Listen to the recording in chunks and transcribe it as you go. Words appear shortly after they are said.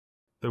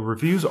The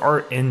reviews are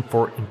in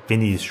for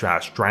Infinity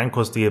Strash, Dragon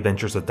Quest The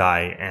Adventures of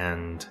Dai,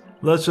 and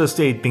let's just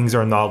say things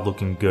are not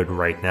looking good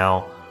right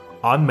now.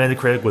 On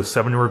Metacritic with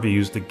 7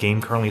 reviews, the game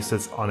currently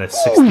sits on a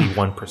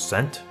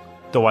 61%,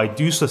 though I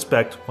do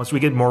suspect once we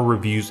get more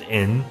reviews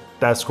in,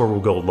 that score will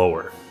go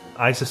lower.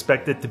 I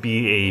suspect it to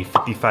be a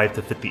 55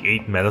 to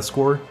 58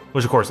 metascore,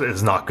 which of course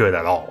is not good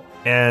at all.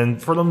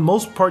 And for the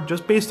most part,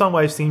 just based on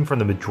what I've seen from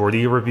the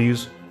majority of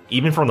reviews,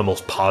 even from the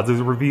most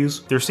positive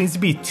reviews, there seems to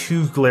be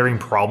 2 glaring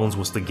problems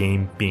with the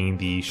game, being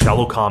the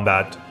shallow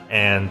combat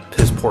and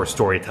piss poor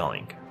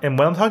storytelling. And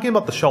when I'm talking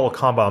about the shallow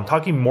combat, I'm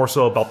talking more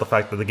so about the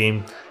fact that the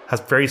game has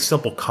very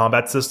simple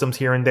combat systems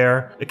here and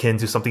there, akin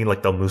to something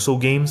like the Musou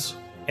games.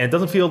 And it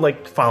doesn't feel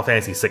like Final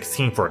Fantasy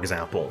 16, for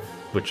example,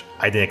 which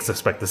I didn't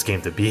expect this game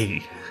to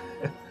be.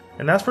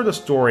 And as for the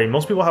story,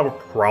 most people have a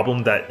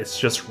problem that it's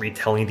just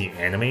retelling the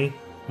anime.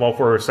 While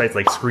for sites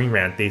like Screen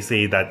Rant, they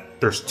say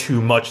that there's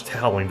too much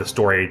telling the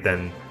story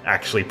than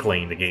actually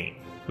playing the game,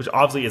 which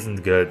obviously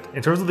isn't good.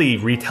 In terms of the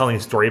retelling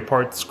story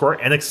part, Square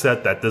Enix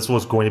said that this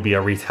was going to be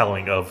a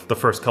retelling of the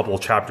first couple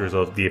of chapters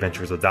of The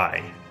Adventures of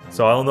Dai.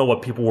 So I don't know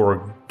what people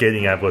were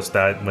getting at was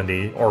that when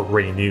they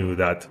already knew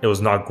that it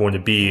was not going to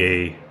be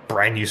a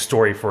brand new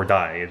story for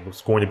Dai, it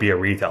was going to be a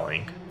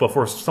retelling. But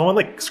for someone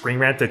like Screen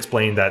Rant to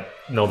explain that,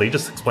 no, they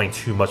just explained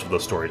too much of the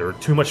story, or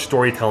too much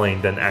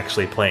storytelling than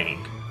actually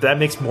playing, that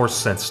makes more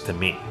sense to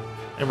me.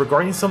 And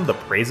regarding some of the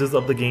praises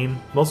of the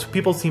game, most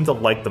people seem to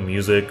like the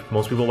music,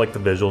 most people like the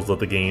visuals of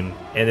the game,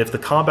 and if the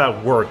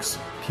combat works,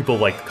 people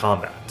like the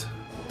combat.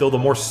 Though the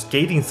more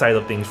skating side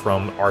of things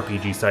from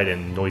RPG side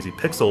and Noisy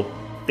Pixel,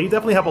 they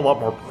definitely have a lot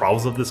more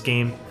problems with this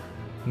game.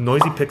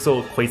 Noisy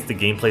Pixel equates the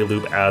gameplay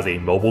loop as a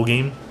mobile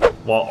game,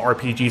 while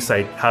RPG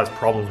side has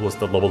problems with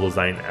the level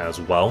design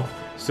as well.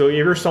 So if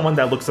you're someone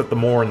that looks at the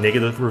more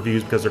negative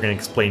reviews because they're going to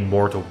explain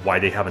more to why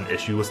they have an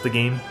issue with the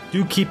game,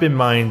 do keep in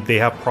mind they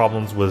have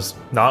problems with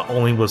not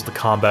only with the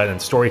combat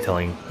and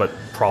storytelling, but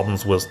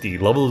problems with the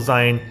level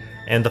design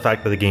and the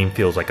fact that the game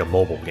feels like a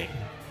mobile game.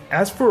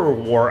 As for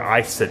where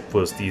I sit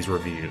with these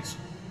reviews,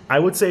 I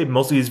would say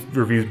most of these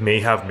reviews may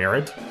have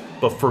merit,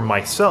 but for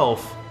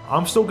myself,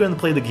 I'm still going to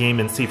play the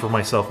game and see for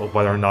myself of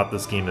whether or not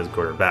this game is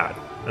good or bad.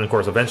 And of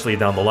course, eventually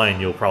down the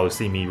line, you'll probably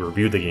see me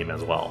review the game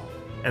as well.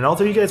 And I'll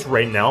tell you guys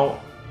right now,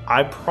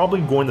 I'm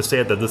probably going to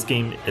say that this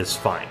game is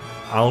fine.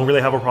 I don't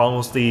really have a problem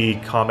with the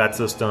combat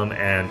system,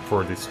 and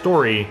for the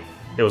story,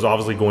 it was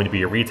obviously going to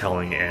be a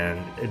retelling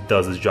and it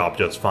does its job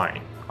just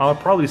fine. I'll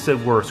probably say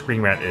where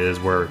Screen Rant is,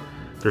 where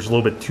there's a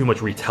little bit too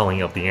much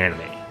retelling of the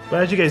anime.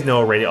 But as you guys know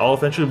already, I'll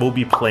eventually will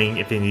be playing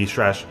Infinity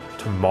Strash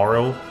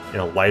tomorrow in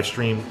a live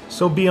stream,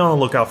 so be on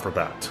the lookout for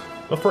that.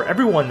 But for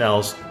everyone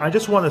else, I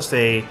just want to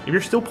say, if you're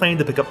still planning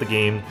to pick up the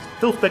game,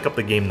 still pick up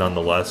the game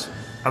nonetheless.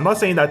 I'm not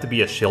saying that to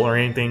be a shill or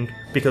anything,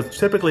 because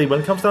typically when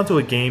it comes down to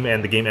a game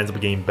and the game ends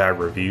up getting bad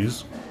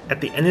reviews, at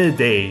the end of the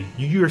day,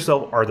 you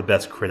yourself are the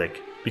best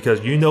critic,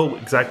 because you know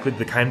exactly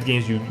the kind of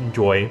games you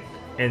enjoy,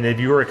 and if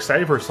you are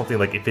excited for something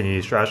like Infinity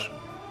Strash,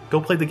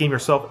 go play the game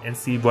yourself and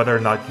see whether or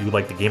not you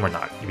like the game or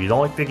not. If you don't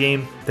like the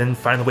game, then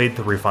find a way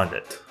to refund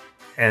it.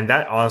 And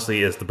that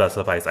honestly is the best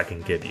advice I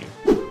can give you.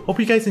 Hope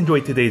you guys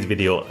enjoyed today's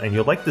video, and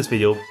you like this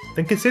video,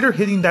 then consider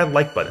hitting that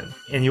like button.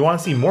 And you want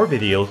to see more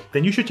videos,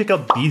 then you should check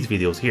out these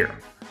videos here.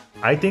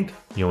 I think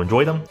you'll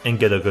enjoy them and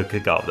get a good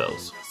kick out of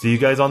those. See you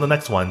guys on the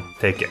next one.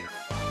 Take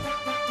care.